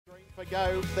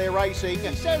Go, they're racing.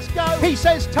 He says go. He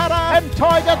says ta-da. And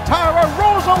Tiger Tara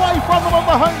roars away from them on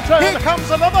the home turn. Here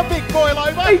comes another big boil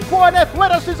over. Equine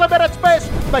athleticism at its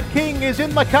best. The king is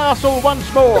in the castle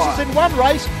once more. This is in one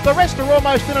race. The rest are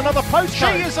almost in another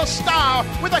postcode. She is a star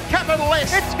with a capital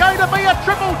S. It's going to be a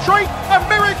triple treat, a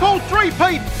miracle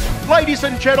three-peat. Ladies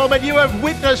and gentlemen, you have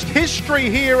witnessed history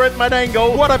here at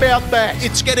Menangle. What about that?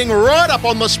 It's getting right up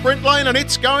on the sprint lane and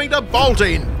it's going to bolt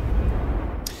in.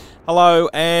 Hello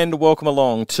and welcome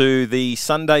along to the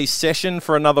Sunday session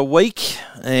for another week,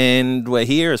 and we're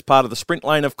here as part of the Sprint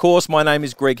Lane, of course. My name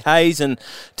is Greg Hayes, and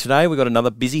today we've got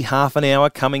another busy half an hour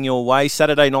coming your way.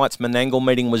 Saturday night's Menangle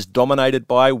meeting was dominated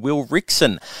by Will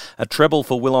Rixon, a treble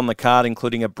for Will on the card,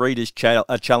 including a Breeders'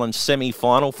 Challenge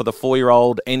semi-final for the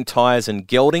 4-year-old Entires and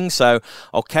Gelding, so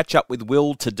I'll catch up with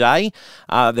Will today.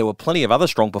 There were plenty of other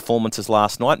strong performances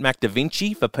last night. Mac Da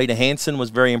Vinci for Peter Hansen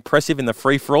was very impressive in the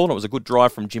free-for-all, and it was a good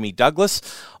drive from Jimmy Douglas.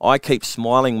 I Keep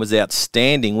Smiling was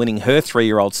outstanding, winning her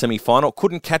 3-year-old semi-final.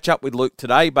 Couldn't catch up with Luke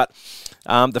today, but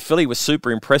the filly was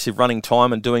super impressive running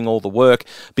time and doing all the work.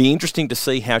 Be interesting to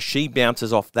see how she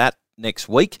bounces off that next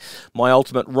week. My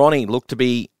Ultimate Ronnie looked to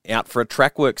be out for a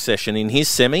track work session in his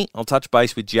semi. I'll touch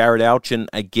base with Jarrod Alchin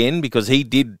again because he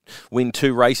did win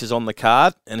 2 races on the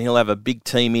card and he'll have a big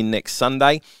team in next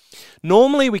Sunday.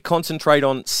 Normally we concentrate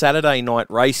on Saturday night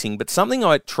racing, but something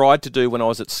I tried to do when I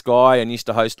was at Sky and used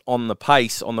to host On the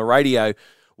Pace on the radio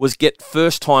was get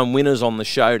first-time winners on the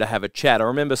show to have a chat. I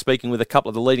remember speaking with a couple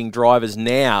of the leading drivers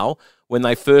now when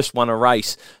they first won a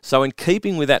race. So in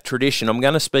keeping with that tradition, I'm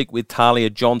going to speak with Tahlia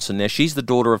Johnson. Now, she's the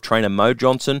daughter of trainer Mo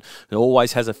Johnson, who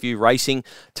always has a few racing.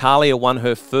 Tahlia won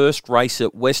her first race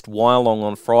at West Wyalong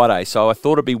on Friday, so I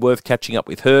thought it'd be worth catching up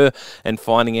with her and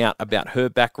finding out about her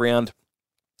background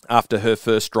after her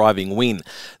first driving win.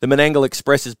 The Menangle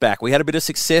Express is back. We had a bit of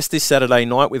success this Saturday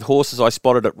night with horses I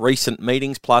spotted at recent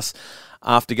meetings, plus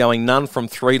after going none from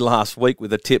 3 last week with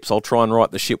the tips, I'll try and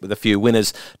right the ship with a few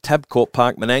winners. Tabcorp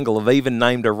Park Menangle have even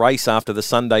named a race after the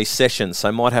Sunday session,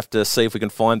 so might have to see if we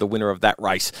can find the winner of that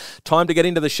race. Time to get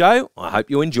into the show. I hope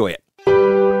you enjoy it.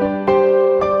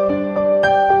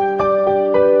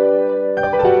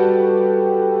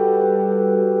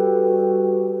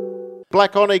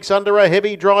 Black Onyx under a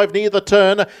heavy drive near the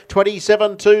turn.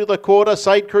 27 to the quarter.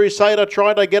 Sade Crusader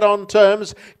trying to get on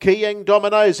terms. Kiang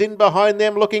Dominoes in behind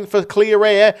them looking for clear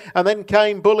air. And then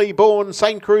came Bully Born.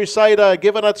 Saint Crusader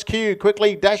given its cue.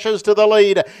 Quickly dashes to the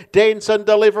lead. Dance and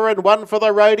Deliver and one for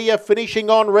the Rodia. Finishing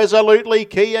on resolutely.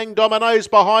 Kiang Dominoes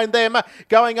behind them.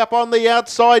 Going up on the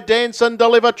outside. Dance and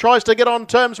Deliver tries to get on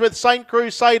terms with Saint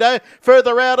Crusader.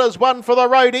 Further out as one for the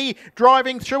Roadie.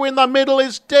 Driving through in the middle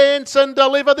is Dance and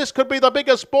Deliver. This could be the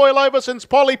biggest boil over since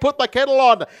Polly put the kettle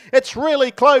on. It's really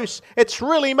close. It's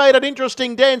really made it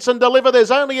interesting. Dance and Deliver.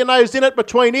 There's only a nose in it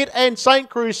between it and Saint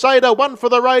Crusader. One for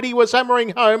the Roadie was hammering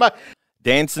home.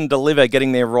 Dance and Deliver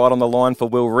getting there right on the line for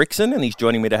Will Rixon, and he's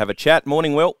joining me to have a chat.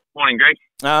 Morning, Will. Morning,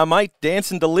 Greg. Mate, Dance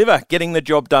and Deliver getting the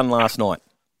job done last night.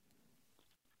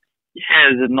 Yeah,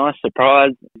 it was a nice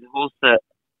surprise. It's a horse that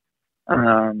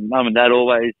Mum and Dad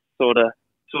always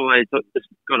just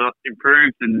got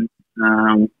improved, and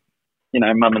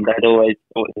Mum and Dad always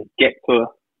get to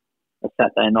a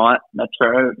Saturday night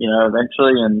metro,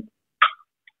 eventually, and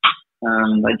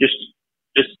they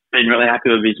just been really happy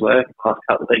with his work the past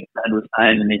couple of weeks. Dad was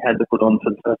saying, and he had to put on for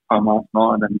the first time last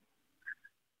night, and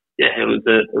yeah, it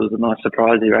was a nice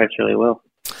surprise. He raced really well.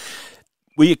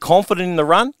 Were you confident in the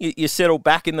run? You settled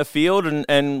back in the field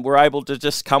and were able to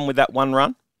just come with that one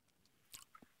run?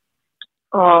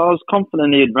 Oh, I was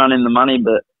confident he'd run in the money,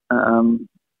 but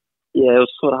it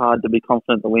was sort of hard to be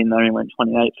confident to win. They only went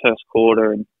 28 first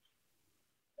quarter, and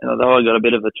although I got a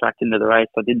bit of a track into the race,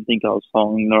 I didn't think I was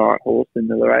following the right horse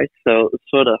into the race. So it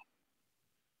was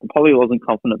I probably wasn't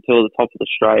confident till the top of the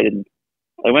straight, and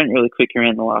they went really quick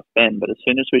around the last bend. But as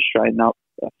soon as we straightened up,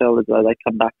 I felt as though they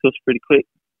come back to us pretty quick,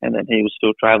 and then he was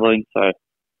still travelling. So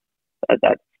at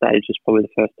that stage, was probably the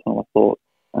first time I thought,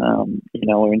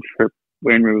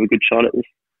 we're in a really good shot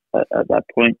at that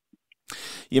point.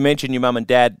 You mentioned your mum and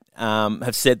dad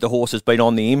have said the horse has been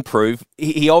on the improve.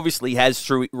 He obviously has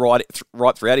right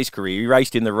throughout his career. He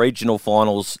raced in the regional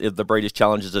finals of the Breeders'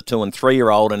 Challenge as a 2- and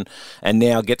 3-year-old and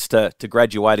now gets to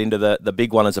graduate into the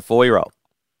big one as a 4-year-old.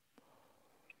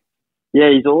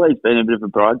 Yeah, he's always been a bit of a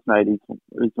bridesmaid.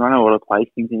 He's run a lot of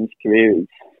placings in his career.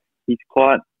 He's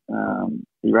quite,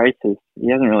 he races. He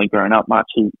hasn't really grown up much.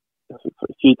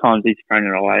 A few times he's thrown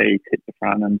it away. He's hit the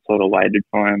front and sort of waited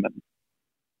for him, and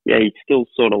yeah, he's still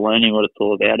sort of learning what it's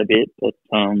all about a bit, but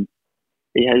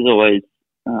he has always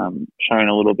shown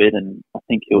a little bit, and I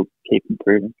think he'll keep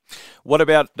improving. What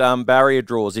about barrier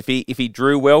draws? If he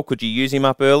drew well, could you use him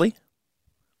up early?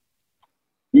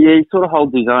 Yeah, he sort of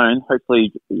holds his own.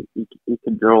 Hopefully, he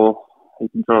can draw. He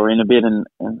can draw in a bit and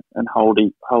hold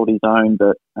his own.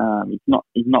 But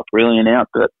he's not brilliant out.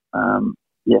 But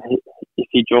yeah, if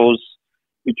he draws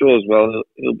well,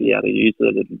 he'll be able to use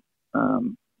it.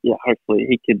 And yeah, hopefully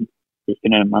he can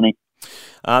earn money.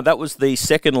 That was the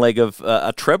second leg of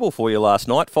a treble for you last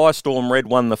night. Firestorm Red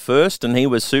won the first, and he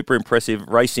was super impressive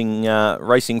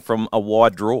racing from a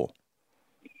wide draw.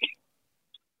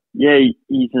 Yeah,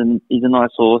 he's a nice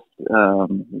horse. He's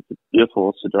a beautiful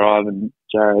horse to drive, and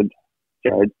Jarrod's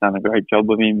done a great job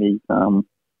with him. He's I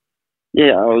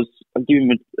give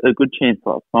him a good chance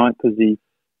last night because he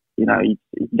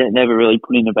never really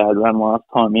put in a bad run last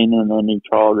time in, and then he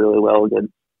trialled really well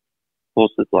against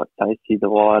horses like Tasty the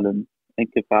Wide and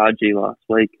Kafaji last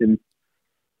week, and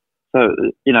so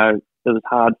it was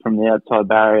hard from the outside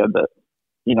barrier, but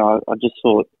I just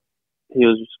thought he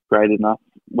was great enough,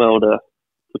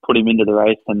 to put him into the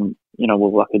race, and we're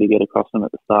lucky to get across him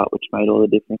at the start, which made all the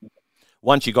difference.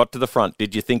 Once you got to the front,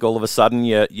 did you think all of a sudden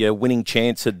your winning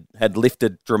chance had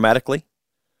lifted dramatically?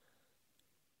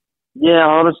 Yeah,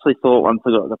 I honestly thought once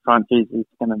I got to the front, he's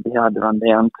going to be hard to run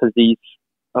down because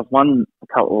I've won a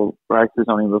couple of races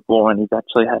on him before, and he's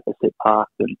actually had to sit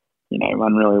parked and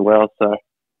run really well. So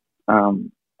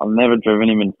I've never driven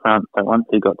him in front. So once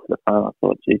he got to the front, I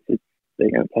thought, geez,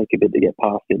 they're going to take a bit to get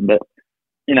past him. But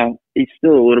he's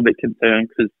still a little bit concerned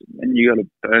because when you got to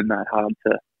burn that hard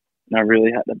to, I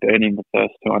really had to burn him the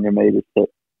first 200 metres to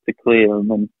clear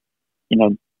him, and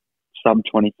sub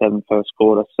 27 first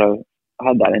quarter. So I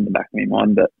had that in the back of my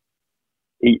mind, but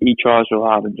he tries real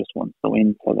hard and just wants to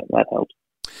win, so that helps.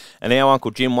 And our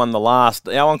Uncle Jim won the last.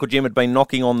 Our Uncle Jim had been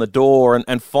knocking on the door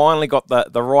and finally got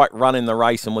the right run in the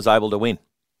race and was able to win.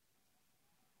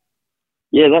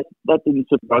 Yeah, that didn't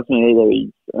surprise me either.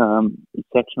 His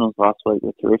sectionals last week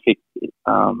were terrific. He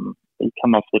come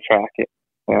off the track.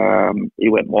 He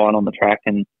went wide on the track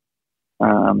and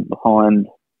behind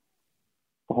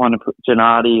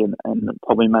Gennady and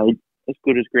probably made as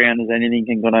good as ground as anything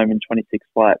and got home in 26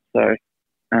 flat. So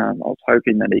I was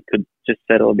hoping that he could just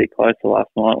settle a bit closer last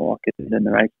night, like it did, and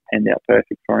the race turned out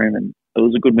perfect for him. And it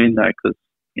was a good win though, because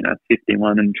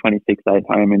 51 and 26 8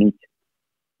 home, and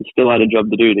he still had a job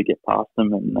to do to get past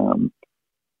them. And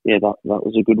that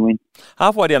was a good win.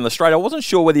 Halfway down the straight, I wasn't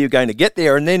sure whether you were going to get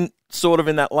there, and then sort of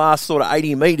in that last sort of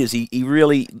 80 metres, he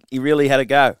really had a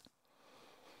go.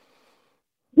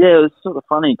 Yeah, it was sort of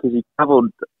funny because he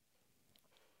travelled,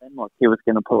 and like he was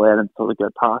going to pull out and sort of go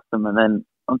past them, and then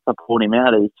once I pulled him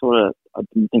out, I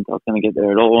didn't think I was going to get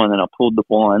there at all, and then I pulled the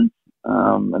blinds,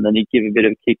 and then he'd give a bit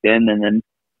of a kick then, and then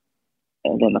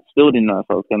I still didn't know if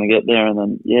I was going to get there, and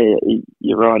then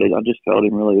you're right, I just felt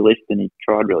him really lift, and he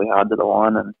tried really hard to the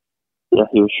line, and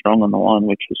he was strong on the line,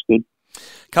 which was good.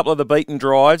 A couple of the beaten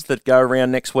drives that go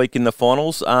around next week in the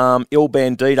finals. Il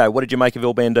Bandito, what did you make of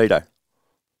Il Bandito?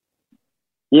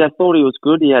 Yeah, I thought he was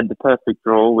good. He had the perfect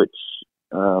draw, which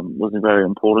wasn't very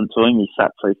important to him. He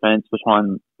sat 3 fence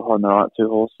behind the right two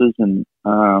horses, and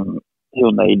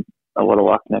he'll need a lot of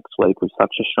luck next week with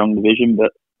such a strong division.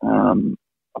 But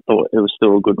I thought it was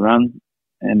still a good run,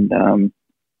 and as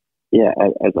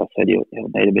I said, he'll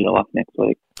need a bit of luck next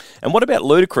week. And what about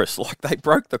Ludicrous? Like, they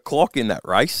broke the clock in that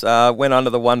race, went under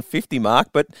the 150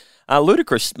 mark, but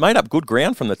Ludicrous made up good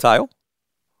ground from the tail.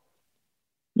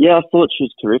 Yeah, I thought she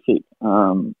was terrific.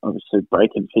 Obviously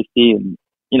breaking 50, and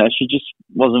she just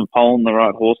wasn't following the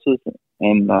right horses,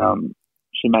 and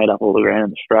she made up all the ground in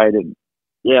the straight. And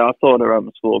I thought her run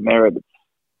was full of merit. It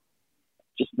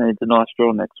just needs a nice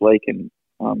draw next week, and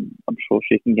I'm sure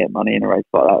she can get money in a race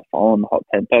like that following the hot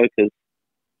tempo. Because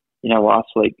last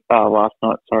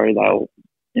night,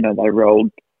 they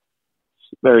rolled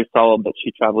very solid, but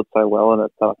she travelled so well in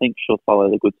it. So I think she'll follow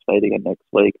the good speed again next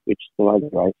week, which is the way the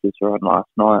races were on last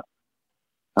night.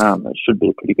 It should be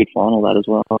a pretty good final, that as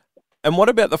well. And what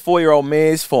about the 4-year-old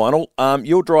mare's final?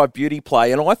 You'll Drive Beauty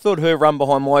Play, and I thought her run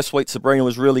behind My Sweet Sabrina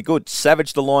was really good.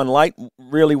 Savaged the line late,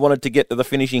 really wanted to get to the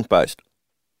finishing post.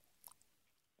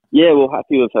 Yeah, well,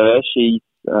 happy with her. She's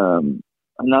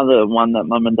another one that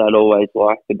Mum and Dad always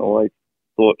liked and always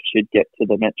thought she'd get to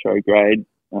the Metro grade.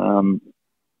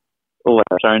 Always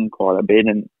shown quite a bit,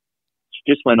 and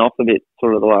she just went off a bit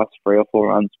sort of the last 3 or 4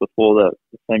 runs before the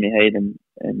semi-heat, and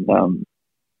Mum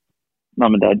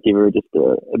and Dad give her just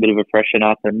a bit of a freshen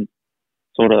up and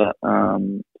sort of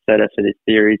set her for this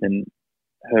series, and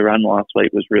her run last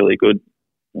week was really good.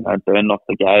 Burned off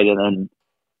the gate and then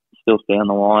still found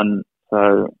the line.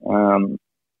 So,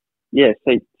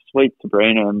 Sweet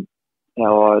Sabrina and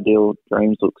Our Ideal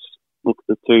Dreams looks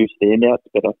the 2 standouts,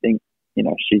 but I think,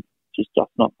 she's just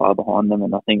not far behind them,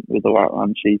 and I think with the right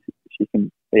run, she can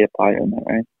be a player in that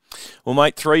race. Well,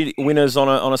 mate, 3 winners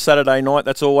on a Saturday night.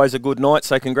 That's always a good night.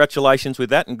 So congratulations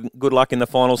with that, and good luck in the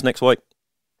finals next week.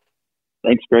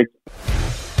 Thanks, Greg.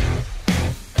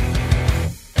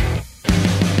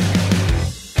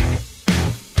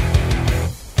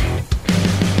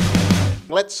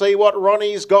 Let's see what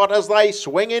Ronnie's got as they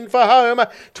swing in for home.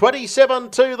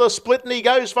 27-2 the split, and he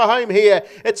goes for home here.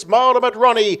 It's My Ultimate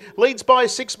Ronnie. Leads by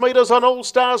 6 metres on All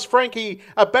Stars Frankie.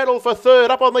 A battle for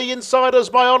third. Up on the inside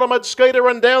is My Ultimate Skeeter,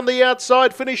 and down the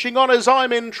outside finishing on is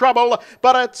I'm in Trouble.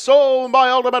 But it's all My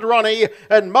Ultimate Ronnie,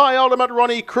 and My Ultimate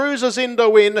Ronnie cruises in to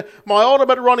win. My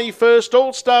Ultimate Ronnie first,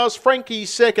 All Stars Frankie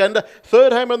second.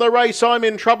 Third home in the race, I'm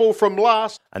in Trouble from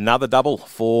last. Another double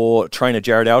for trainer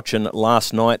Jarrod Alchin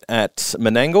last night at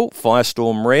Menangle,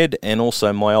 Firestorm Red, and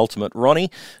also My Ultimate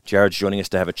Ronnie. Jarrod's joining us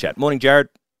to have a chat. Morning, Jarrod.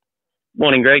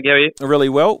 Morning, Greg. How are you? Really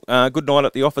well. Good night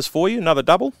at the office for you. Another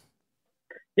double?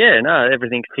 Yeah, no,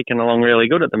 everything's ticking along really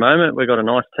good at the moment. We've got a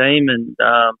nice team, and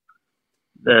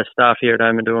the staff here at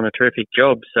home are doing a terrific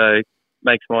job, so it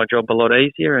makes my job a lot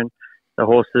easier. And the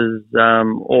horses,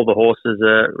 all the horses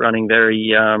are running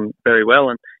very, very well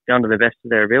and down to the best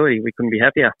of their ability. We couldn't be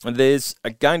happier. And there's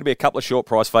going to be a couple of short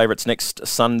price favourites next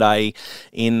Sunday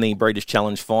in the Breeders'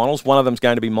 Challenge finals. One of them's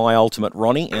going to be My Ultimate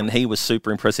Ronnie, and he was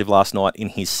super impressive last night in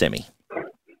his semi.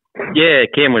 Yeah,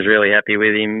 Cam was really happy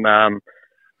with him.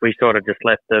 We sort of just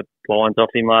left the blinds off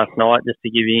him last night just to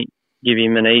give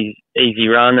him an easy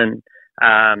run, and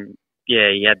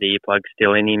he had the earplugs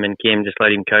still in him, and Cam just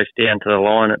let him coast down to the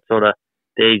line. It's sort of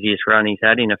the easiest run he's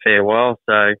had in a fair while.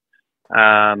 So,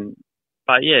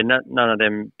 but yeah, none of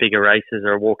them bigger races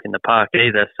are a walk in the park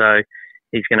either. So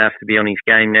he's going to have to be on his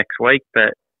game next week.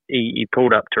 But he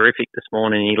pulled up terrific this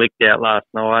morning. He licked out last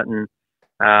night and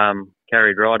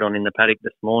carried right on in the paddock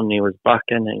this morning. He was bucking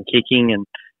and kicking and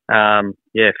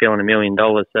feeling $1 million.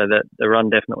 So that the run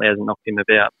definitely hasn't knocked him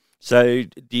about. So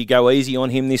do you go easy on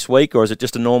him this week, or is it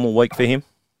just a normal week for him?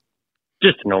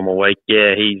 Just a normal week,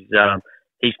 yeah.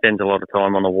 He spends a lot of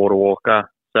time on the water walker.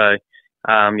 So,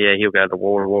 he'll go to the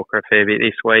water walker a fair bit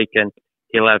this week, and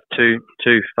he'll have two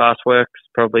fast works,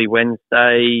 probably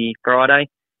Wednesday, Friday.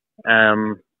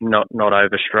 Not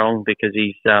over strong because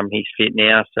he's fit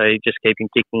now, so just keep him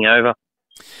ticking over.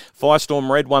 Firestorm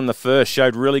Red won the first,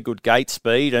 showed really good gate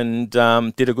speed and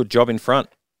did a good job in front.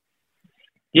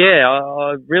 Yeah,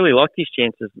 I really liked his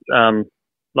chances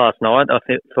last night. I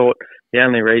thought the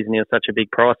only reason he was such a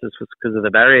big price was because of the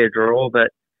barrier draw,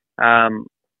 but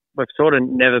we've sort of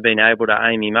never been able to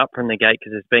aim him up from the gate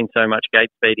because there's been so much gate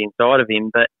speed inside of him.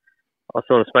 But I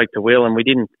sort of spoke to Will, and we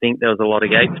didn't think there was a lot of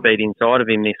gate speed inside of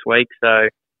him this week. So,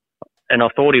 and I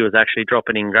thought he was actually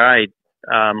dropping in grade,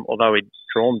 although he'd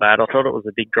drawn bad. I thought it was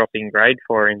a big drop in grade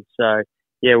for him. So,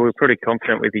 yeah, we were pretty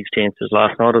confident with his chances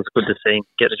last night. It was good to see him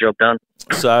get the job done.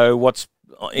 So what's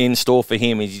in store for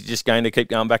him? Is he just going to keep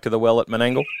going back to the well at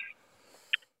Menangle?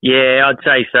 Yeah, I'd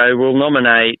say so. We'll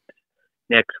nominate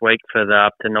next week for the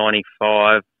up to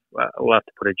 95. We'll have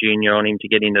to put a junior on him to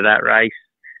get into that race.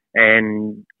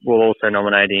 And we'll also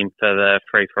nominate him for the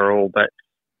free-for-all. But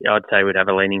I'd say we'd have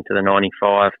a leaning to the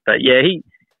 95. But, yeah,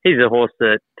 he's a horse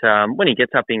that when he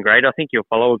gets up in grade, I think he'll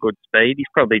follow a good speed. He's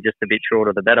probably just a bit short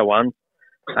of the better ones.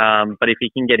 But if he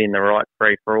can get in the right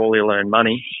free-for-all, he'll earn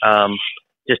money.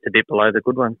 Just a bit below the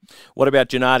good one. What about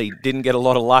Gennady? Didn't get a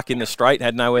lot of luck in the straight,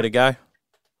 had nowhere to go?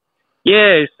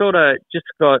 Yeah, sort of just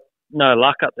got no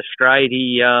luck up the straight.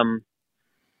 He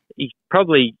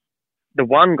probably, the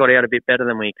one got out a bit better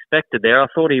than we expected there. I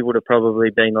thought he would have probably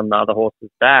been on the other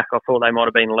horse's back. I thought they might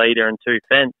have been leader and 2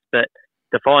 fence, but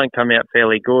Defiant come out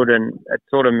fairly good, and it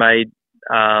sort of made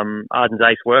Arden's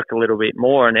Ace work a little bit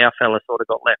more, and our fella sort of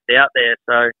got left out there,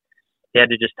 so he had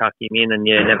to just tuck him in, and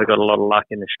never got a lot of luck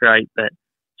in the straight, but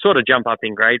sort of jump up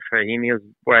in grade for him. He was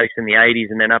racing the 80s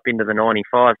and then up into the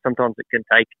 95. Sometimes it can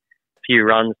take a few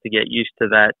runs to get used to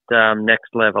that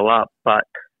next level up, but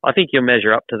I think he'll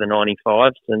measure up to the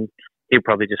 95s, and he'll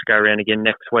probably just go around again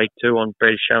next week too on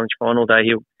Breeders' Challenge final day.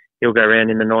 He'll go around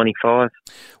in the 95.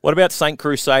 What about St.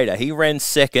 Crusader? He ran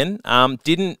second,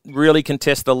 didn't really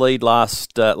contest the lead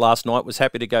last night, was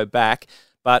happy to go back,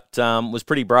 but was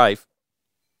pretty brave.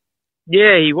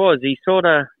 Yeah, he was. He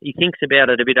thinks about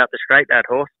it a bit up the straight, that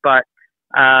horse, but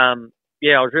I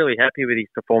was really happy with his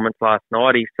performance last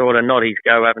night. He's sort of not his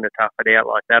go having to tough it out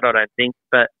like that, I don't think,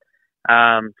 but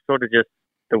sort of just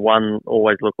the one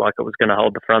always looked like it was going to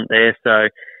hold the front there, so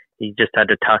he just had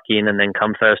to tuck in and then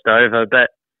come first over,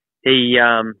 but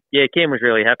Cam was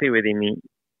really happy with him.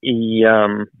 He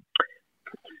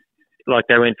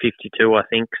they went 52, I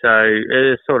think. So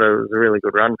it was a really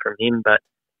good run from him, but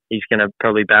he's going to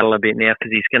probably battle a bit now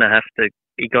because he's going to have to,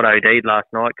 he got OD'd last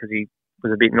night because he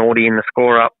was a bit naughty in the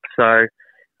score up. So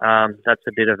that's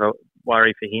a bit of a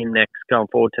worry for him going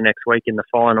forward to next week in the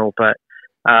final. But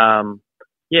I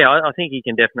think he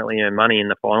can definitely earn money in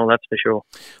the final, that's for sure.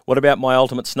 What about My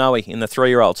Ultimate Snowy in the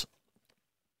 3-year-olds?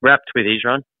 Wrapped with his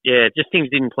run. Yeah, just things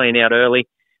didn't plan out early.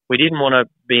 We didn't want to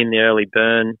be in the early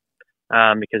burn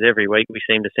because every week we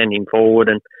seemed to send him forward,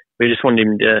 and we just wanted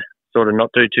him to sort of not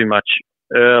do too much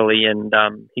early. And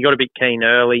he got a bit keen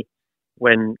early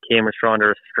when Cam was trying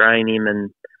to restrain him, and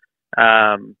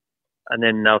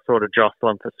then they were sort of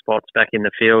jostling for spots back in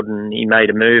the field, and he made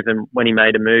a move. And when he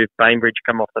made a move, Bainbridge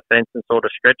come off the fence and sort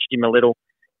of stretched him a little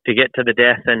to get to the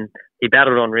death, and he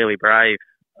battled on really brave.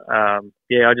 I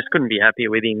just couldn't be happier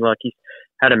with him. Like, he's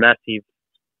had a massive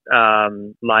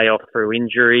layoff through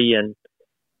injury, and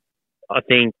I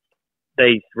think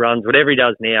these runs, whatever he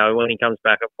does now, when he comes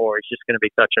back at 4, he's just going to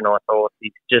be such a nice horse.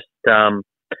 He's just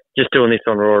doing this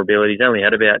on raw ability. He's only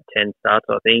had about 10 starts,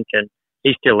 I think, and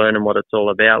he's still learning what it's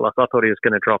all about. Like, I thought he was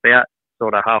going to drop out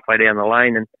sort of halfway down the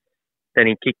lane, and then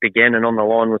he kicked again, and on the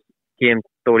line Cam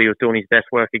thought he was doing his best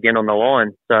work again on the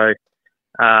line. So,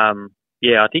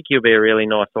 I think he'll be a really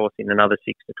nice horse in another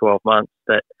 6 to 12 months.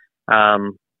 But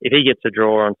if he gets a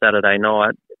draw on Saturday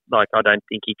night, like, I don't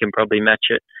think he can probably match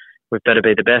it. We've better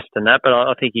be the best in that, but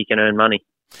I think he can earn money.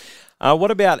 What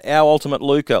about our Ultimate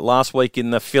Luca last week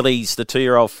in the fillies, the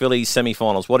 2-year-old fillies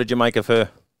semi-finals? What did you make of her?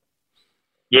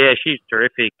 Yeah, she's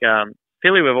terrific.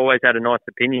 Filly we've always had a nice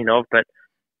opinion of, but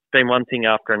it's been one thing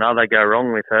after another go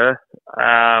wrong with her.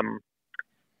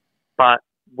 But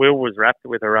Will was wrapped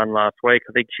with her run last week.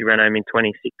 I think she ran home in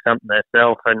 26-something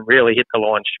herself and really hit the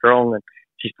line strong, and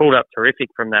she's pulled up terrific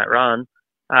from that run.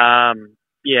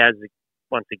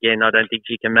 Once again, I don't think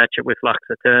she can match it with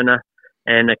Luxa Turner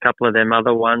and a couple of them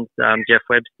other ones, Jeff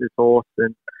Webster's horse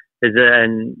and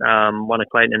one of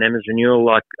Clayton and Emma's Renewal.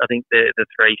 Like, I think they're the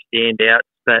 3 standouts.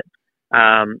 But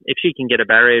if she can get a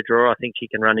barrier draw, I think she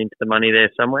can run into the money there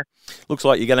somewhere. Looks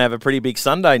like you're going to have a pretty big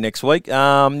Sunday next week.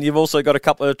 You've also got a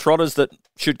couple of trotters that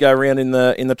should go around in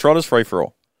the trotters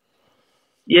free-for-all.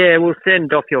 Yeah, we'll send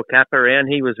Doff Your Cap around.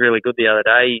 He was really good the other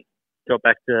day. He got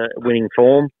back to winning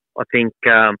form. I think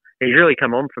he's really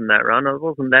come on from that run. I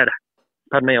wasn't that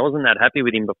happy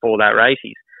with him before that race.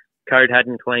 His coat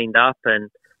hadn't cleaned up, and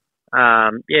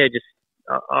I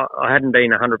hadn't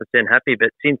been 100% happy. But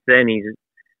since then, he's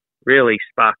really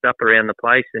sparked up around the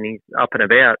place, and he's up and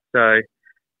about. So,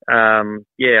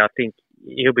 I think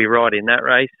he'll be right in that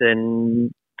race.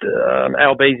 And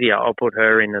Albizia, I'll put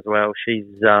her in as well. She's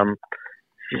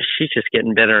just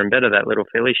getting better and better, that little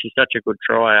filly. She's such a good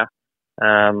trier.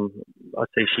 I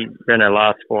see she ran her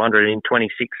last 400 in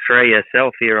 26.3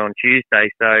 herself here on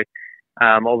Tuesday. So,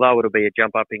 although it'll be a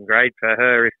jump up in grade for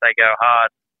her if they go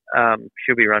hard,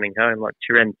 she'll be running home. Like,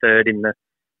 she ran 3rd in the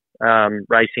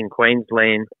race in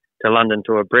Queensland to London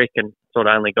to a brick and sort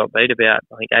of only got beat about,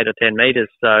 I think, 8 or 10 metres.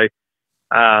 So,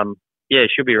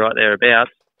 she'll be right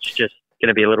thereabouts. It's just going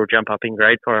to be a little jump up in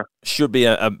grade for her. Should be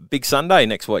a big Sunday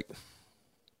next week.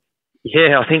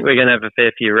 Yeah, I think we're going to have a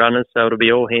fair few runners, so it'll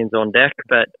be all hands on deck.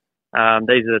 But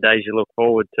these are the days you look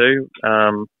forward to.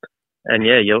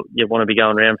 You want to be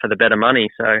going around for the better money.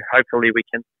 So hopefully we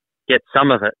can get some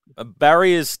of it.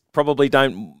 Barriers probably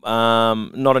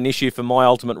not an issue for My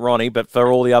Ultimate Ronnie, but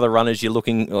for all the other runners, you're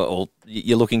looking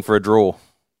for a draw.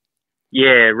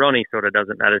 Yeah, Ronnie sort of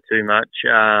doesn't matter too much.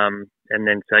 And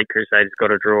then, say, Crusader's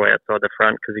got a draw outside the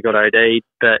front because he got OD'd.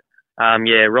 But,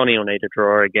 Ronnie will need a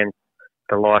draw against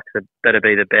the likes of Better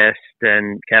Be the Best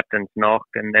and Captain's Knock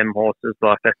and them horses.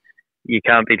 Like, you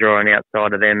can't be drawing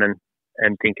outside of them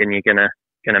and thinking you're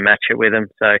gonna match it with them.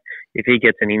 So if he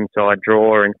gets an inside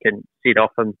draw and can sit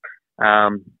off him,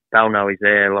 they'll know he's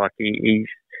there. Like, he's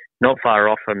not far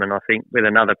off him, and I think with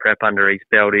another prep under his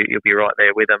belt, he'll be right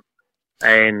there with him.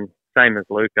 And same as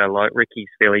Luca, like Ricky's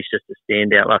filly's just a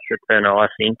standout Luxa Turner, I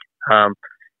think.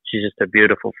 She's just a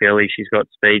beautiful filly. She's got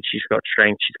speed, she's got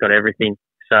strength, she's got everything.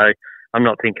 So I'm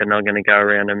not thinking I'm going to go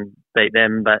around and beat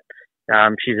them, but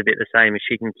she's a bit the same. If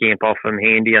she can camp off them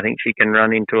handy, I think she can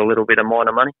run into a little bit of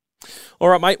minor money. All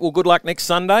right, mate. Well, good luck next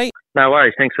Sunday. No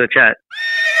worries. Thanks for the chat.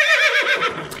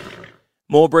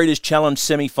 More Breeders' Challenge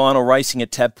semi-final racing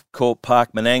at Tabcorp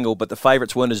Park, Menangle, but the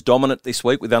favourites weren't as dominant this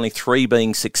week, with only 3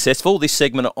 being successful. This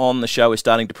segment on the show is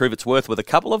starting to prove its worth with a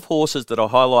couple of horses that I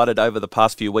highlighted over the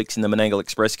past few weeks in the Menangle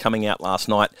Express coming out last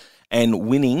night and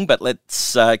winning, but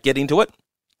let's get into it.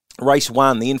 Race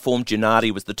 1, the informed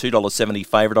Gennady was the $2.70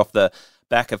 favourite off the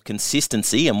back of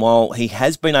consistency, and while he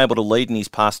has been able to lead in his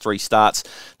past 3 starts,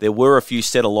 there were a few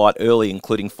set alight early,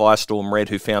 including Firestorm Red,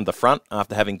 who found the front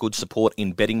after having good support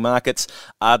in betting markets.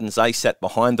 Arden's Ace sat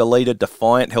behind the leader.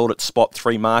 Defiant held at spot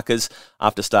 3 markers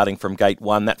after starting from gate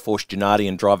 1. That forced Gennady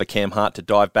and driver Cam Hart to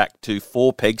dive back to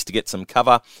 4 pegs to get some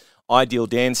cover. Ideal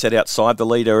Dan sat outside the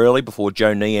leader early before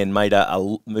Joe Nian made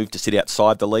a move to sit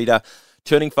outside the leader.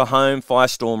 Turning for home,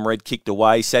 Firestorm Red kicked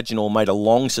away. Saginaw made a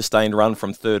long sustained run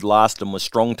from third last and was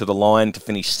strong to the line to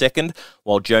finish second,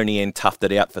 while Joe Nian toughed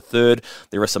it out for third.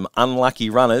 There are some unlucky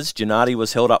runners. Gennady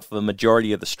was held up for the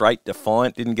majority of the straight.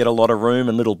 Defiant didn't get a lot of room,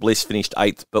 and Little Bliss finished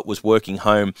 8th but was working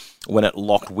home when it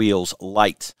locked wheels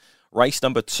late. Race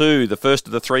number 2, the first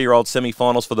of the 3-year-old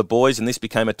semi-finals for the boys, and this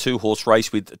became a 2-horse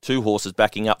race with 2 horses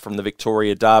backing up from the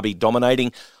Victoria Derby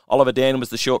dominating. Oliver Dan was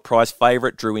the short price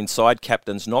favourite, drew inside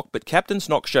Captain's Knock, but Captain's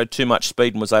Knock showed too much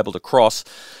speed and was able to cross.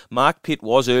 Mark Pitt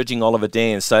was urging Oliver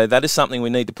Dan, so that is something we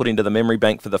need to put into the memory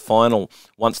bank for the final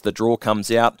once the draw comes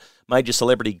out. Major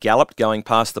Celebrity galloped going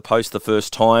past the post the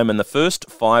first time, and the first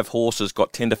 5 horses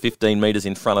got 10 to 15 metres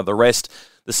in front of the rest.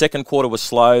 The second quarter was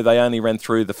slow. They only ran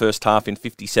through the first half in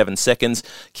 57 seconds.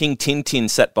 King Tintin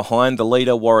sat behind the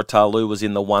leader. Waratah was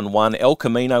in the 1-1. El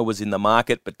Camino was in the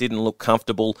market but didn't look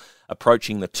comfortable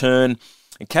approaching the turn.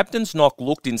 And Captain's Knock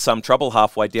looked in some trouble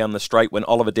halfway down the straight when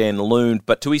Oliver Dan loomed,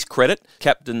 but to his credit,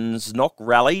 Captain's Knock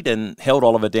rallied and held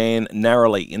Oliver Dan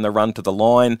narrowly in the run to the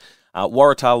line.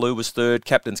 Waratah was third,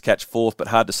 Captain's Catch fourth, but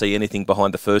hard to see anything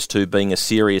behind the first 2 being a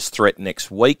serious threat next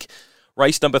week.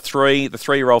 Race number 3, the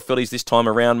 3-year-old fillies this time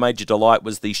around. Major Delight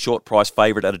was the short price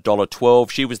favourite at $1.12.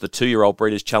 She was the 2-year-old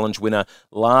Breeders' Challenge winner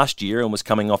last year and was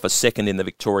coming off a second in the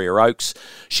Victoria Oaks.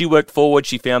 She worked forward.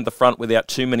 She found the front without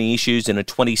too many issues in a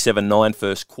 27-9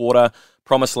 first quarter.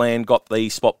 Promised Land got the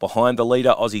spot behind the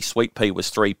leader. Aussie Sweet Pea was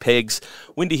 3 pegs.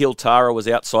 Windy Hill Tara was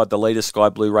outside the leader. Sky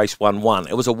Blue Race 1-1.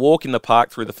 It was a walk in the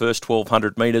park through the first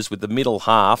 1,200 metres with the middle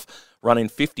half run in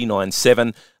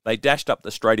 59.7. They dashed up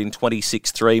the straight in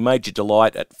 26.3. Major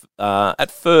Delight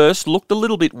at first looked a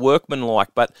little bit workmanlike,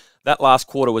 but that last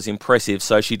quarter was impressive,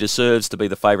 so she deserves to be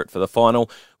the favourite for the final.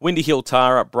 Windy Hill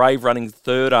Tara, brave running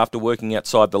third after working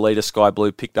outside the leader. Sky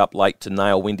Blue picked up late to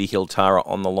nail Windy Hill Tara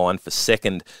on the line for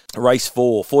second. Race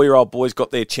 4, 4-year-old boys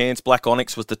got their chance. Black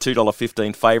Onyx was the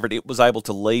 $2.15 favourite. It was able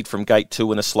to lead from gate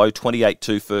 2 in a slow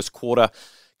 28.2 first quarter.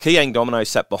 Kiang Domino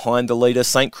sat behind the leader.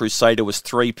 St. Crusader was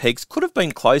 3 pegs. Could have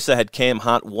been closer had Cam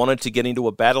Hart wanted to get into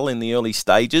a battle in the early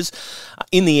stages.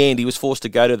 In the end, he was forced to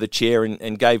go to the chair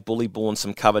and gave Bullyborn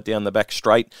some cover down the back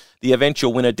straight. The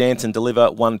eventual winner, Dance and Deliver,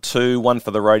 1-2. One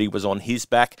for the roadie was on his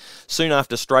back. Soon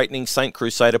after straightening, St.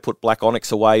 Crusader put Black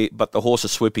Onyx away, but the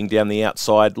horses swooping down the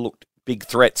outside looked big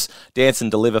threats. Dance and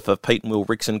Deliver for Pete and Will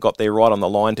Rixon got there right on the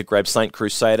line to grab St.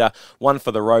 Crusader. One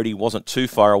for the roadie wasn't too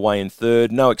far away in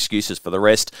third. No excuses for the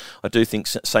rest. I do think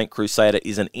St. Crusader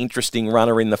is an interesting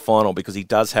runner in the final because he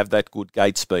does have that good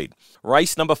gate speed.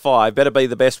 Race number 5, Better Be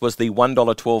the Best, was the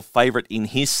 $1.12 favourite in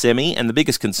his semi, and the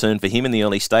biggest concern for him in the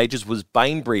early stages was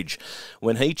Bainbridge.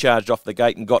 When he charged off the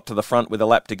gate and got to the front with a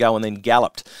lap to go and then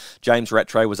galloped, James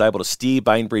Rattray was able to steer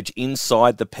Bainbridge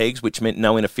inside the pegs, which meant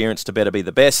no interference to Better Be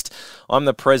the Best. I'm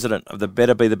the president of the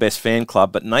Better Be the Best fan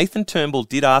club, but Nathan Turnbull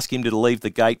did ask him to leave the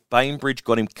gate. Bainbridge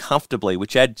got him comfortably,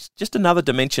 which adds just another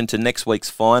dimension to next week's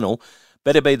final.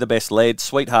 Better Be the Best led.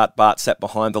 Sweetheart Bart sat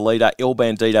behind the leader. Il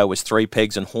Bandito was 3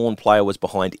 pegs and Horn Player was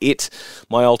behind it.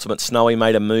 My Ultimate Snowy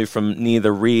made a move from near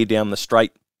the rear down the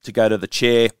straight to go to the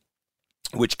chair,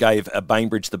 which gave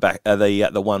Bainbridge the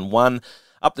 1-1.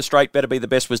 Up the straight, Better Be the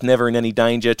Best was never in any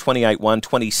danger. 28-1,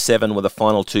 27 were the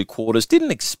final 2 quarters. Didn't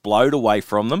explode away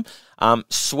from them.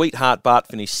 Sweetheart Bart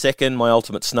finished second. My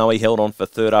Ultimate Snowy held on for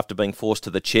third after being forced to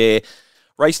the chair.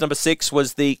 Race number 6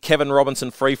 was the Kevin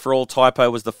Robinson Free-for-All. Typo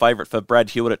was the favourite for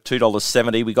Brad Hewitt at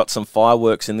 $2.70. We got some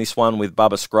fireworks in this one with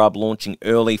Bubba Scrub launching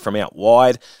early from out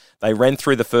wide. They ran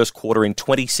through the first quarter in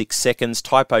 26 seconds.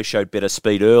 Typo showed better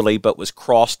speed early, but was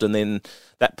crossed, and then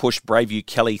that pushed Braveview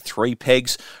Kelly 3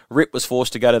 pegs. Rip was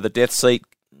forced to go to the death seat.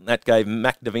 That gave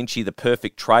Mac Da Vinci the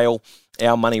perfect trail.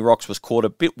 Our Money Rocks was caught a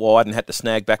bit wide and had to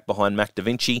snag back behind Mac Da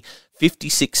Vinci.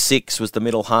 56-6 was the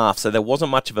middle half, so there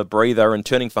wasn't much of a breather, and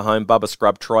turning for home, Bubba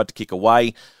Scrub tried to kick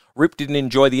away. Rip didn't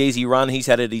enjoy the easy run he's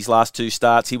had at his last 2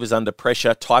 starts. He was under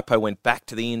pressure. Typo went back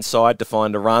to the inside to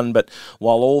find a run, but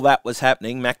while all that was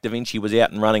happening, Mac Da Vinci was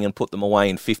out and running and put them away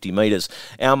in 50 metres.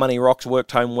 Our Money Rocks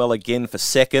worked home well again for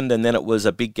second, and then it was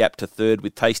a big gap to third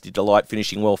with Tasty Delight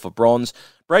finishing well for bronze.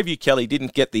 Braveview Kelly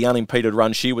didn't get the unimpeded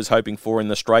run she was hoping for in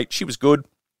the straight. She was good.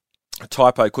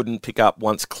 Typo couldn't pick up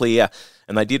once clear,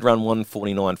 and they did run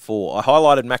 1:49.4. I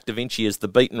highlighted Mac Da Vinci as the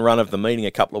beaten run of the meeting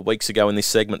a couple of weeks ago in this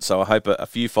segment, so I hope a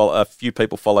few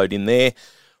people followed in there.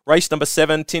 Race number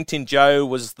 7, Tintin Joe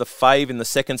was the fave in the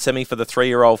second semi for the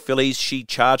 3-year-old fillies. She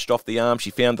charged off the arm. She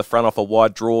found the front off a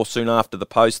wide draw soon after the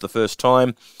post the first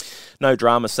time. No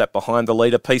Drama sat behind the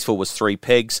leader. Peaceful was 3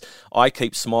 pegs. I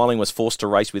Keep Smiling was forced to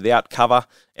race without cover.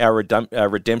 Our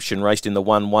Redemption raced in the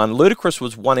 1-1. Ludicrous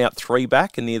was 1 out 3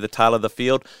 back and near the tail of the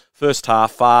field. First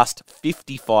half fast,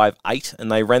 55.8,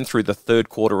 and they ran through the third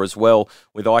quarter as well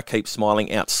with I Keep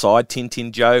Smiling outside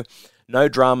Tintin Joe. No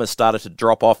Drama started to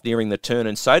drop off nearing the turn,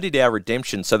 and so did Our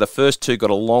Redemption. So the first two got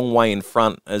a long way in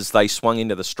front as they swung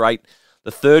into the straight.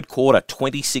 The third quarter,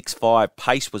 26.5.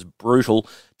 Pace was brutal.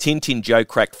 Tintin Joe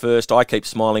cracked first. I Keep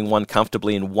Smiling won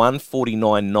comfortably in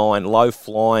 1:49.9. Low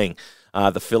flying,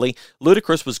 the filly.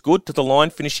 Ludicrous was good to the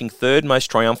line, finishing third. Most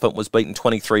Triumphant was beaten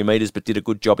 23 metres, but did a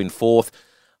good job in fourth.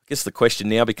 I guess the question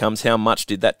now becomes, how much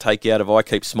did that take out of I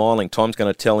Keep Smiling? Time's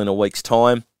going to tell in a week's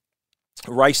time.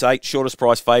 Race 8, shortest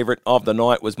price favourite of the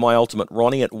night was My Ultimate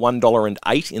Ronnie at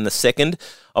 $1.08 in the second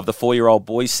of the 4-year-old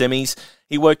boys semis.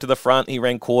 He worked to the front. He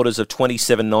ran quarters of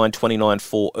 27.9,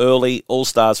 29.4 early. All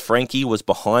Stars Frankie was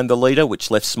behind the leader,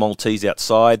 which left Small T's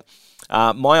outside.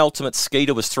 My Ultimate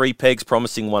Skeeter was 3 pegs,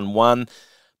 promising 1-1.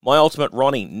 My Ultimate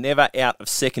Ronnie, never out of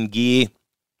second gear.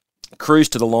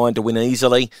 Cruised to the line to win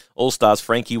easily. All Stars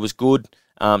Frankie was good.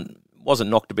 Wasn't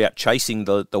knocked about chasing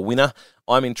the winner.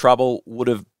 I'm in Trouble would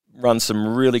have run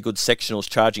some really good sectionals,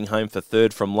 charging home for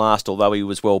third from last, although he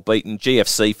was well beaten.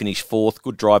 GFC finished fourth.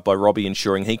 Good drive by Robbie,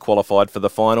 ensuring he qualified for the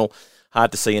final.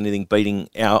 Hard to see anything beating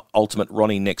Our Ultimate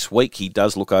Ronnie next week. He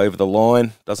does look over the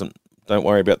line. Don't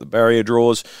worry about the barrier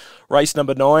draws. Race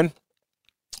number 9.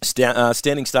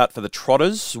 Standing start for the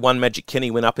Trotters. One Magic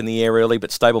Kenny went up in the air early,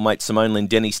 but stablemate Simone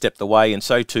Lindeni stepped away, and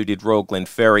so too did Royal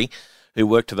Glenferrie, who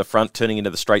worked to the front, turning into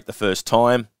the straight the first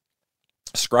time.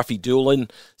 Scruffy Doolin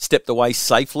stepped away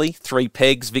safely. 3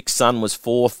 pegs. Vic's Son was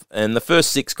fourth, and the first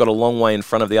 6 got a long way in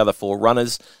front of the other 4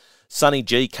 runners. Sunny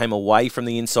G came away from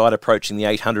the inside, approaching the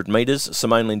 800 metres.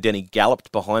 Simone Lindeni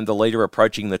galloped behind the leader,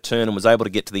 approaching the turn, and was able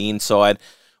to get to the inside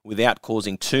without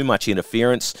causing too much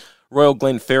interference. Royal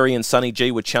Glenferrie and Sunny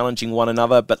G were challenging one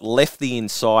another, but left the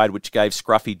inside, which gave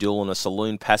Scruffy Doolin a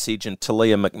saloon passage, and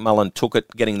Tahlia McMullen took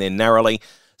it, getting there narrowly.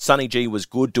 Sunny G was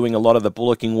good, doing a lot of the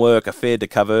bullocking work, a fair de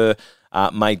cover,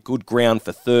 made good ground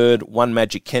for third. One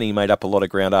Magic Kenny made up a lot of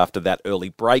ground after that early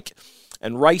break.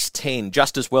 And race 10,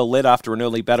 just as well led after an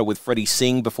early battle with Freddie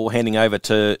Singh before handing over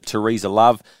to Teresa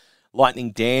Love.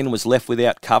 Lightning Dan was left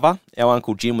without cover. Our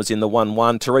Uncle Jim was in the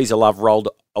 1-1. Teresa Love rolled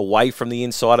away from the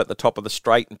inside at the top of the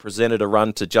straight and presented a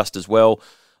run to just as well.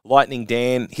 Lightning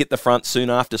Dan hit the front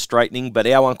soon after straightening, but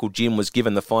Our Uncle Jim was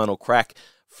given the final crack.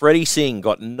 Freddie Singh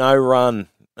got no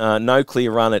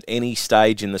clear run at any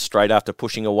stage in the straight after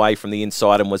pushing away from the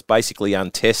inside and was basically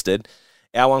untested.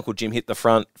 Our Uncle Jim hit the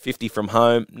front, 50 from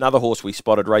home. Another horse we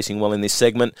spotted racing well in this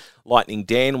segment. Lightning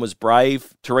Dan was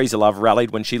brave. Teresa Love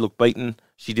rallied when she looked beaten.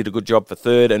 She did a good job for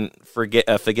third, and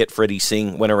Forget Freddie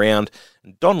Singh went around.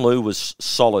 Don Lou was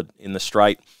solid in the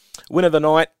straight. Win of the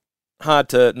night, hard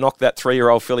to knock that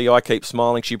 3-year-old filly. I Keep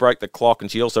Smiling. She broke the clock, and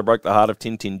she also broke the heart of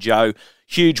Tintin Joe.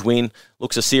 Huge win.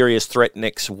 Looks a serious threat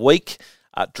next week.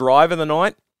 Drive of the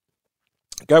night,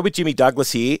 go with Jimmy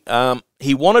Douglas here.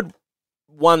 He wanted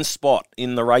one spot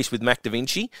in the race with Mac Da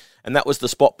Vinci, and that was the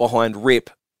spot behind Rip.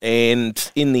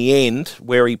 And in the end,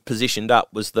 where he positioned up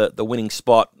was the winning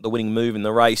spot, the winning move in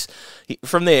the race.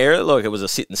 From there, look, it was a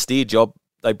sit and steer job.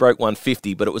 They broke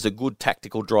 150, but it was a good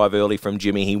tactical drive early from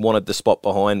Jimmy. He wanted the spot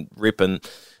behind Rip, and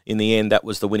in the end, that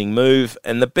was the winning move.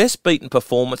 And the best beaten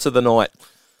performance of the night,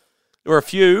 there were a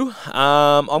few.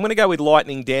 I'm going to go with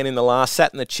Lightning Dan in the last.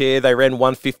 Sat in the chair. They ran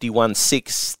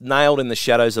 151.6. Nailed in the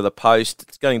shadows of the post.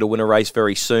 It's going to win a race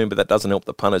very soon, but that doesn't help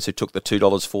the punters who took the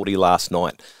 $2.40 last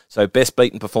night. So best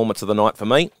beaten performance of the night for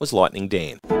me was Lightning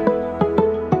Dan.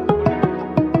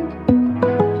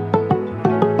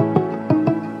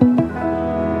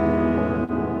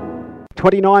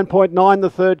 29.9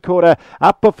 the third quarter,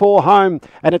 up before home,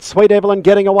 and it's Sweet Evelyn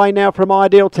getting away now from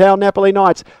Ideal Town, Napoli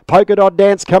Knights. Polka Dot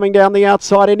Dance coming down the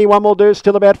outside, anyone will do,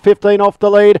 still about 15 off the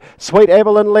lead. Sweet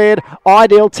Evelyn led,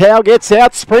 Ideal Town gets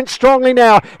out, sprint strongly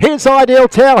now. Here's Ideal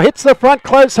Town, hits the front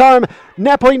close home.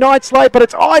 Napoli Knights late, but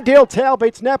it's Ideal Town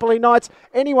beats Napoli Knights.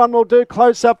 Anyone will do,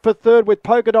 close up for third with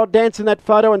Polka Dot Dance in that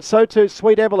photo, and so too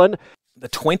Sweet Evelyn. The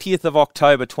 20th of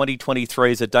October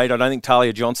 2023 is a date I don't think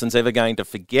Tahlia Johnson's ever going to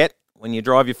forget. When you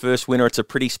drive your first winner, it's a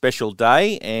pretty special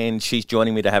day, and she's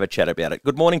joining me to have a chat about it.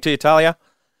 Good morning to you, Tahlia.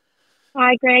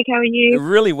 Hi, Greg. How are you?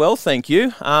 Really well, thank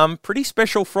you. Pretty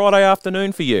special Friday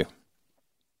afternoon for you.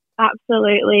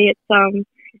 absolutely.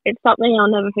 It's something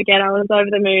I'll never forget. I was over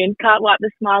the moon. Can't wipe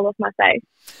the smile off my face.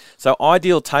 So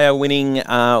Ideal Teo winning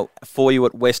for you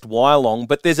at West Wyalong,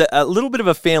 but there's a little bit of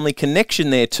a family connection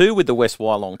there too with the West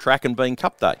Wyalong track and being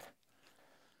Cup Day.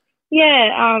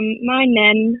 Yeah, my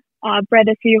nan bred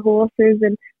a few horses,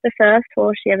 and the first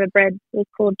horse she ever bred was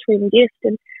called Twin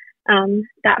Gift, and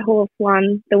that horse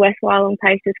won the West Wyalong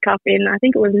Pacers Cup in, I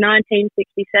think it was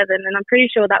 1967, and I'm pretty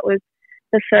sure that was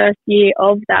the first year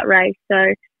of that race.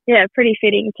 So, yeah, pretty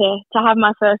fitting to have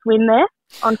my first win there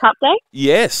on Cup Day.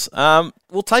 Yes.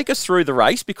 Well, take us through the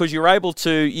race because you're able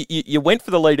to, you went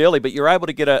for the lead early, but you're able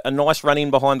to get a nice run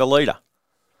in behind the leader.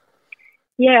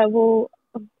 Yeah, well,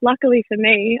 luckily for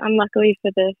me, unluckily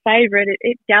for the favourite,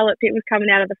 it galloped. It was coming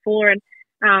out of the 4, and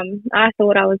I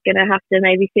thought I was going to have to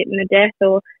maybe sit in the death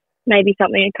or maybe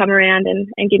something had come around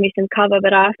and give me some cover,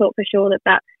 but I thought for sure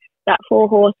that 4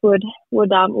 horse would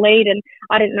lead, and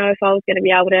I didn't know if I was going to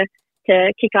be able to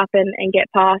kick up and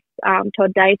get past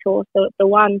Todd Day's horse, the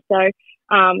 1. So,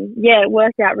 yeah, it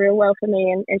worked out real well for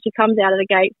me, and she comes out of the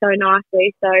gate so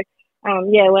nicely. So,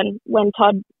 yeah, when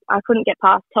Todd, I couldn't get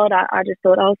past Todd, I just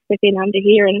thought I'll slip in under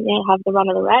here and have the run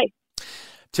of the race.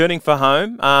 Turning for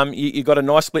home, you got a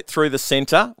nice split through the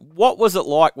centre. What was it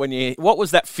like what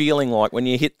was that feeling like when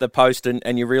you hit the post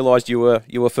and you realised you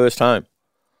were first home?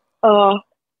 Oh,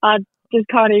 I just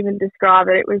can't even describe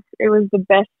it. It was the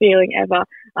best feeling ever.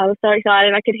 I was so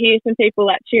excited. I could hear some people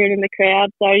cheering in the crowd.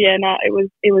 So yeah, no, it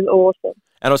was awesome.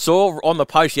 And I saw on the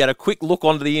post you had a quick look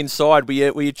onto the inside.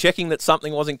 Were you checking that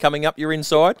something wasn't coming up your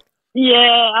inside? Yeah,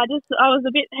 I was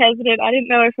a bit hesitant. I didn't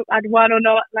know if I'd won or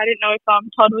not, and I didn't know if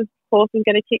Todd was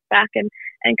going to kick back and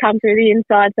come through the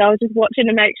inside. So I was just watching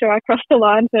to make sure I crossed the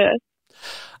line first.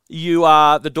 You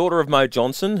are the daughter of Mo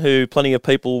Johnson, who plenty of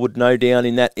people would know down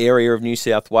in that area of New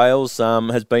South Wales,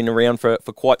 has been around for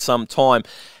quite some time.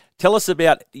 Tell us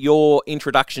about your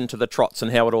introduction to the trots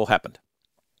and how it all happened.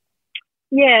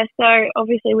 Yeah, so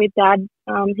obviously with Dad,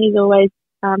 he's always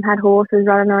had horses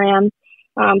running around,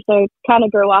 so kind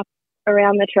of grew up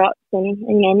around the trots and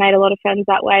made a lot of friends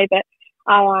that way. But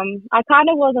I kind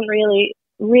of wasn't really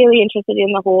interested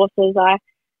in the horses.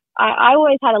 I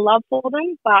always had a love for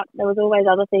them, but there was always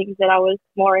other things that I was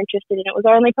more interested in. It was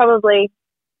only probably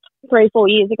 3-4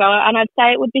 years ago, and I'd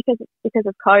say it was because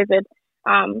of COVID.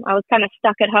 I was kind of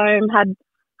stuck at home, had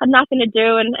nothing to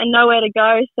do and nowhere to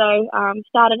go, so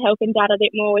started helping Dad a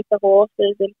bit more with the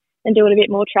horses and doing a bit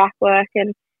more track work,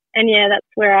 and yeah, that's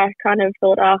where I kind of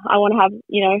thought, I want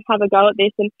to have a go at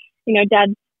this, and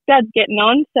Dad's getting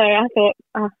on, so I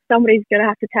thought somebody's going to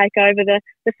have to take over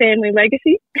the family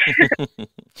legacy.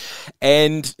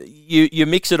 And you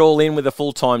mix it all in with a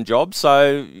full-time job,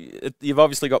 so you've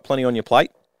obviously got plenty on your plate.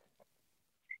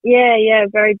 Yeah,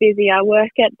 very busy. I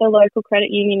work at the local credit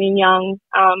union in Young,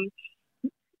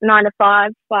 9 to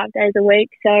 5 days a week,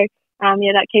 so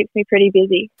yeah, that keeps me pretty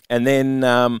busy. And then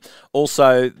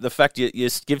also the fact you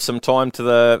give some time to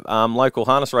the local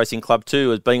harness racing club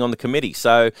too as being on the committee.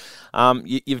 So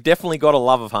you've definitely got a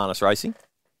love of harness racing.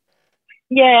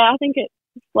 Yeah, I think it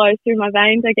flows through my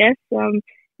veins, I guess.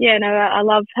 I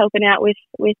love helping out with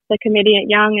the committee at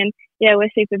Young, and yeah, we're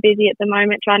super busy at the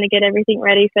moment trying to get everything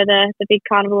ready for the big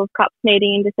Carnival of Cups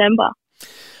meeting in December.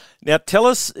 Now, tell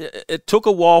us, it took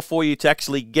a while for you to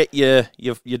actually get your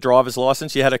driver's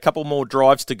licence. You had a couple more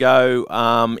drives to go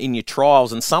in your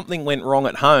trials, and something went wrong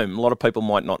at home. A lot of people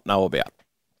might not know about.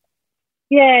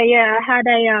 Yeah.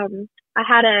 I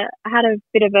had a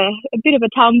bit of a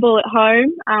tumble at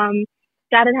home.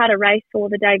 Dad had a race for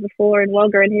the day before in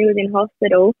Wagga, and he was in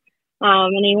hospital,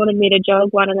 and he wanted me to jog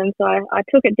one of them. So I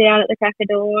took it down at the crack of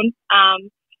dawn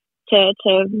to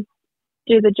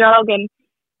do the jog, and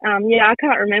I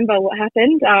can't remember what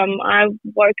happened. I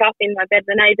woke up in my bed.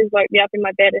 The neighbours woke me up in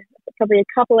my bed probably a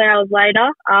couple hours later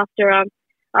after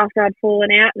I'd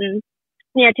fallen out. And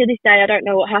yeah, to this day I don't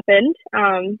know what happened.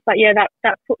 But yeah,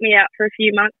 that put me out for a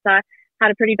few months. I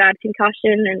had a pretty bad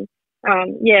concussion, and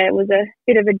it was a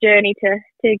bit of a journey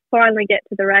to finally get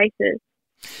to the races.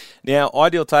 Now,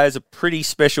 Ideal Teo is a pretty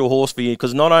special horse for you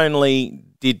because not only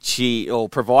did she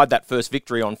provide that first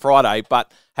victory on Friday,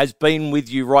 but has been with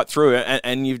you right through,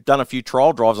 and you've done a few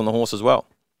trial drives on the horse as well.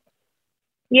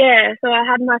 Yeah, so I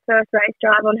had my first race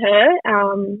drive on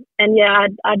her, and yeah,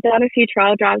 I'd done a few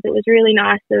trial drives. It was really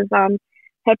nice of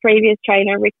her previous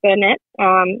trainer, Rick Burnett.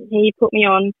 He put me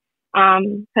on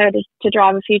her to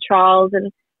drive a few trials,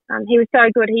 and he was so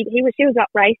good. She was up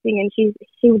racing, and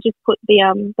she would just put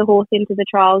the horse into the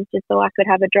trials just so I could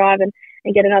have a drive and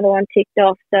get another one ticked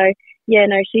off. So yeah,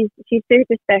 no, she's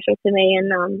super special to me,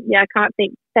 and I can't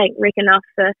thank Rick enough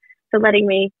for letting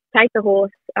me take the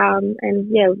horse and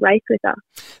race with her.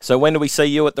 So when do we see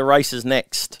you at the races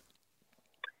next?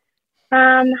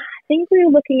 I think we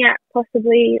were looking at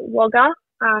possibly Wagga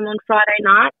on Friday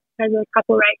night. There's a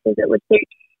couple of races that would suit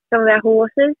some of our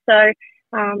horses. So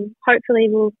hopefully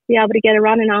we'll be able to get a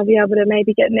run, and I'll be able to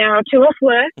maybe get an hour or two off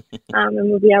work, and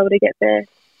we'll be able to get there.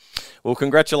 Well,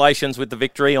 congratulations with the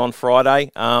victory on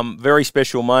Friday. Very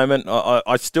special moment.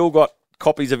 I still got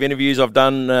copies of interviews I've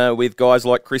done with guys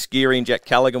like Chris Geary and Jack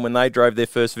Callaghan when they drove their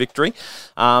first victory.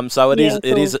 So it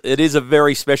is a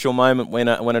very special moment when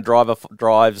a driver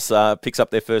picks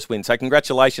up their first win. So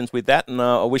congratulations with that, and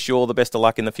I wish you all the best of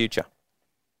luck in the future.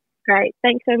 Great.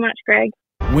 Thanks so much, Greg.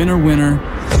 Winner, winner,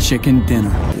 chicken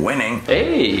dinner. Winning.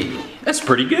 Hey, that's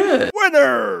pretty good.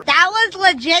 Winner! That was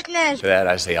legitness. To that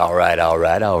I say, all right.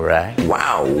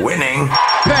 Wow, winning.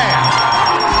 Bam!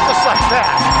 Just like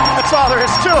that. That's all there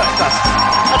is to it, Dustin.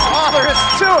 That's all there is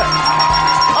to it.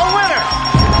 A winner!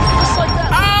 Just like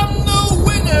that. And the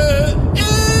winner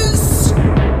is...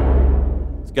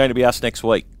 It's going to be us next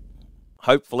week.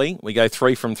 Hopefully, we go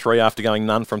 3 from 3 after going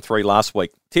none from 3 last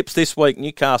week. Tips this week: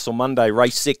 Newcastle, Monday,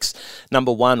 race 6,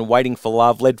 number 1, Waiting for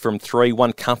Love, led from 3,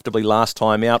 won comfortably last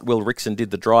time out. Will Rixon did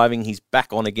the driving. He's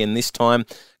back on again this time.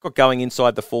 Got going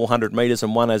inside the 400 metres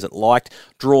and won as it liked.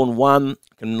 Drawn 1,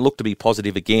 can look to be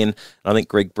positive again. I think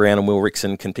Greg Brown and Will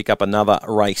Rixon can pick up another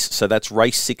race. So that's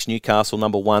race 6, Newcastle,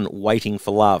 number 1, Waiting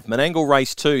for Love. Menangle,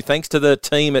 race 2. Thanks to the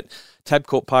team at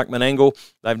Tabcorp Park Menangle,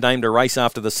 they've named a race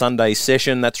after the Sunday's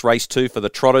session. That's race 2 for the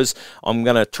Trotters. I'm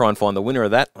going to try and find the winner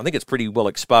of that. I think it's pretty well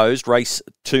exposed. Race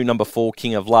 2, number 4,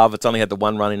 King of Love. It's only had the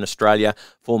one run in Australia.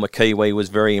 Former Kiwi, was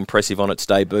very impressive on its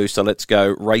debut. So let's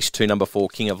go race 2, number 4,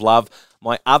 King of Love.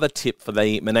 My other tip for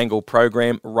the Menangle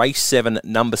program, race 7,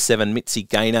 number 7, Mitzi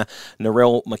Gaynor.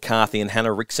 Narelle McCarthy and Hannah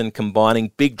Rixon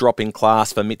combining. Big drop in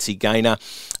class for Mitzi Gaynor.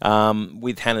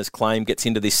 With Hannah's claim, gets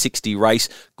into this 60 race.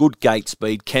 Good gate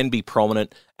speed, can be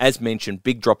prominent. As mentioned,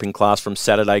 big drop in class from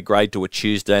Saturday grade to a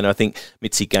Tuesday, and I think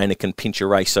Mitzi Gaynor can pinch a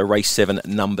race. So race 7,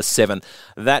 number 7.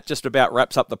 That just about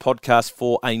wraps up the podcast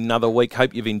for another week.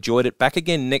 Hope you've enjoyed it. Back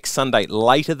again next Sunday,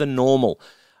 later than normal,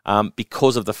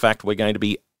 because of the fact we're going to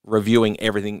be reviewing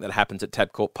everything that happens at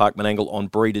Tabcorp Park Menangle on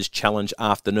Breeders' Challenge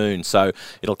afternoon. So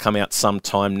it'll come out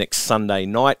sometime next Sunday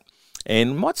night,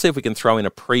 and might see if we can throw in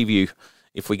a preview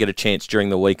if we get a chance during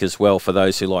the week as well, for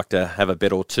those who like to have a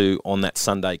bet or two on that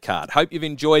Sunday card. Hope you've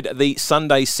enjoyed the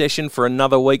Sunday session for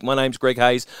another week. My name's Greg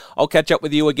Hayes. I'll catch up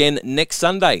with you again next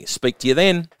Sunday. Speak to you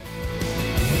then.